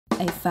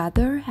A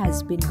father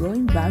has been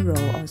going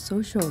viral on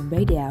social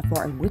media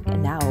for a week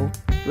now.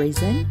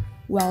 Reason?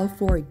 Well,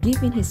 for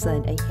giving his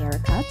son a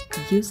haircut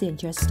using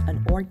just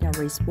an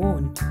ordinary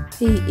spoon.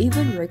 He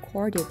even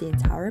recorded the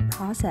entire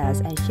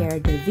process and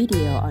shared the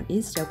video on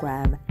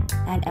Instagram.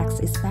 And as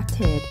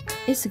expected,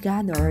 it's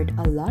garnered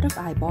a lot of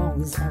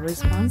eyeballs and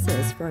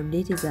responses from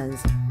netizens.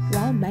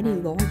 While many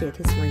lauded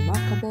his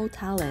remarkable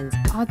talent,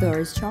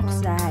 others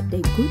joked that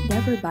they could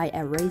never buy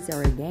a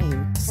razor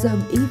again.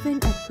 Some even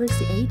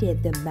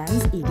appreciated the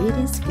man's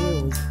editing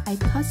skills. I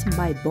cut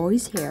my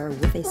boy's hair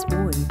with a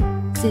spoon,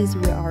 since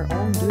we are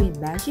all doing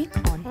magic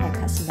on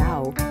haircuts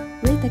now.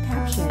 Read the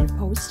caption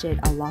posted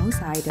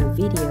alongside the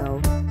video.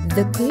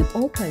 The clip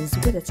opens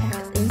with a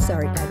text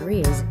insert that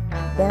reads,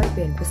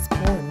 "Barbing with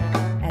spoon."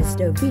 As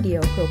the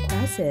video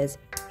progresses,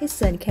 his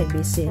son can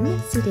be seen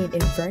sitting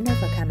in front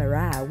of a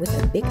camera with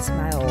a big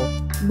smile.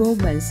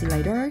 Moments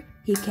later,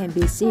 he can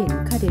be seen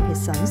cutting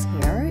his son's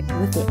hair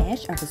with the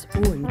edge of a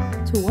spoon.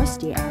 Towards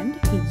the end,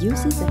 he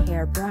uses a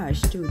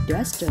hairbrush to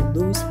dust the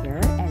loose hair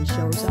and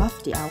shows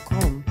off the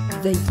outcome.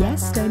 The yet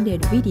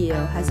stunning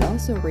video has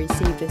also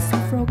received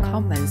several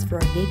comments from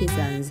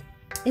netizens.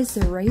 "It's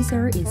a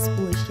razor in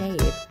spoon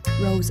shape,"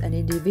 wrote an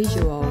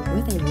individual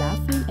with a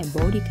laughing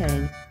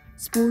emoticon.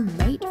 "Spoon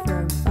made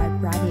from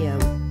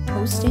vibranium,"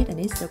 posted an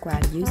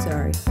Instagram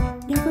user.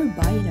 "Never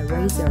buying a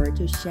razor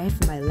to shave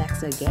my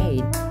legs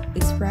again,"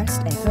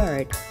 expressed a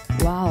third.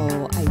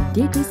 "Wow, I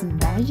did this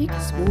magic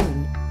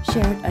spoon,"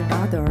 shared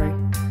another.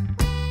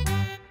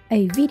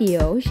 A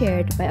video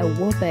shared by a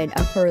woman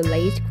of her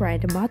late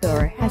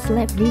grandmother has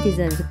left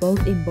netizens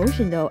both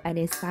emotional and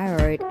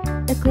inspired.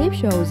 The clip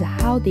shows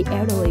how the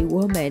elderly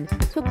woman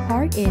took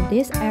part in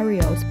this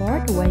aerial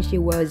sport when she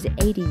was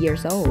 80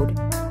 years old.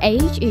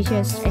 Age is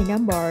just a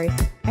number,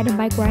 and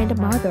my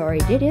grandmother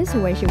did this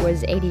when she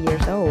was 80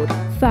 years old.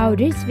 Found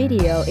this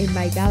video in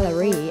my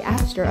gallery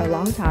after a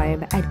long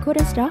time and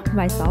couldn't stop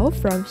myself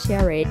from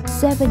sharing it.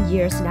 7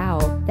 years now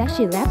that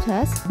she left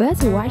us,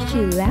 but what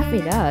she left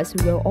in us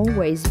will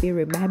always be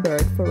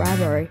remembered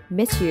forever.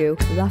 Miss you,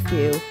 love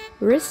you.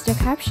 Reads the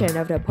caption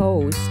of the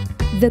post.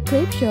 The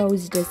clip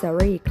shows the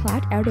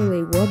sari-clad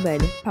elderly woman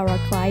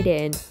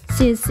paragliding.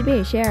 Since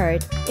being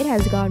shared, it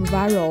has gone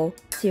viral.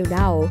 Till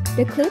now,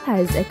 the clip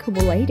has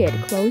accumulated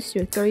close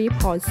to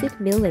 3.6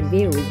 million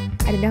views,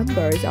 and the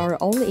numbers are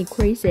only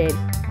increasing.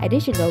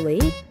 Additionally,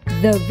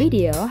 the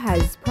video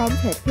has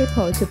prompted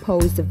people to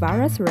post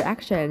various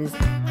reactions.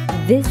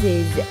 "This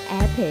is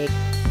epic.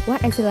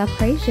 What a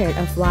celebration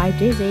of life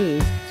this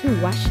is. To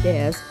watch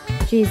this.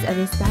 She's an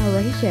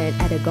inspiration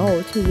and a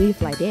goal to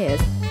live like this,"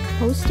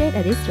 posted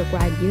an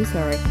Instagram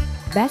user.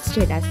 "Best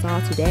thing I saw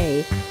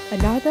today.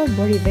 Another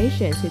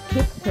motivation to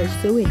keep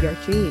pursuing your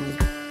dreams,"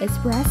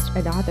 expressed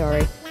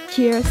another.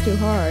 "Cheers to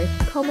her,"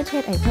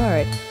 commented a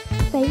third.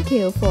 "Thank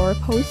you for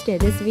posting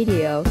this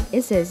video.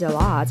 It says a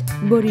lot.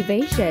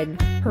 Motivation,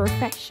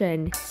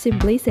 perfection,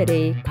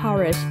 simplicity,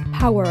 courage,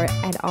 power,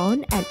 and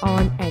on and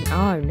on and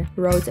on,"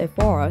 wrote a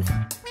fourth.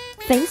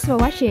 Thanks for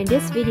watching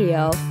this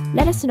video.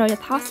 Let us know your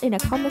thoughts in the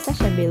comment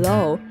section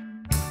below.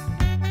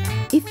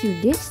 If you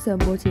need some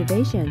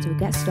motivation to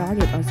get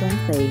started on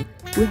something,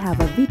 we have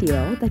a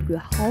video that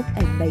will help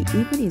and may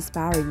even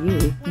inspire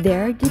you.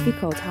 There are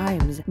difficult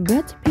times,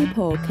 but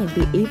people can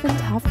be even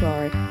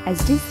tougher, as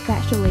this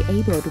specially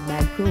abled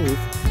man proved.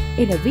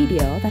 In a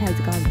video that has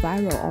gone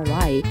viral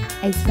online,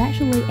 a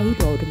specially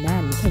abled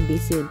man can be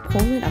seen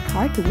pulling a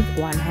cart with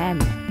one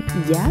hand.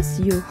 Yes,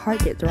 you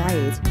heard it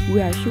right.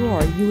 We are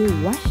sure you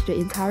will watch the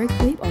entire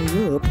clip on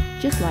loop,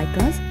 just like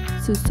us,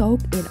 to soak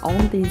in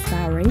all the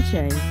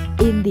inspiration.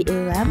 In the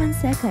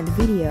 11-second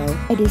video,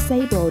 a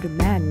disabled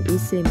man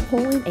is seen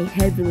pulling a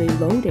heavily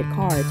loaded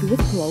cart with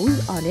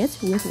clothes on it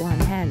with one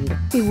hand.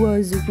 He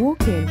was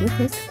walking with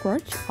his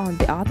crutch on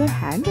the other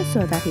hand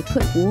so that he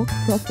could walk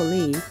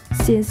properly.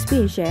 Since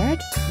being shared,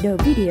 the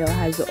video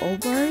has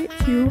over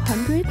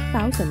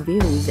 200,000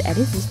 views and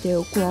is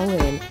still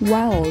growing.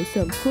 While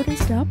some couldn't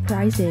stop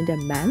praising the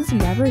man's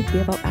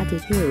never-give-up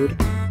attitude,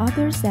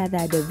 others said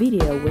that the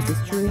video was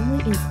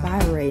extremely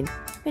inspiring.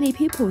 Many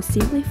people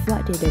simply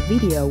flooded the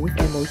video with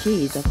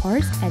emojis of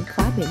hearts and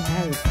clapping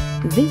hands.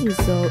 "This is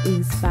so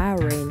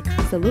inspiring.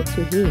 Salute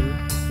to him,"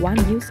 one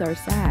user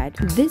said.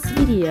 "This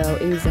video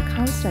is a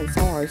constant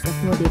source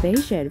of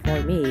motivation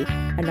for me,"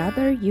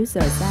 another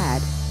user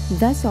said.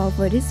 That's all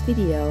for this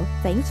video.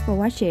 Thanks for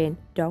watching.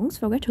 Don't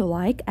forget to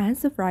like and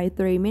subscribe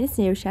 3 Minutes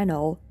News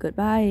channel.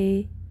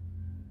 Goodbye.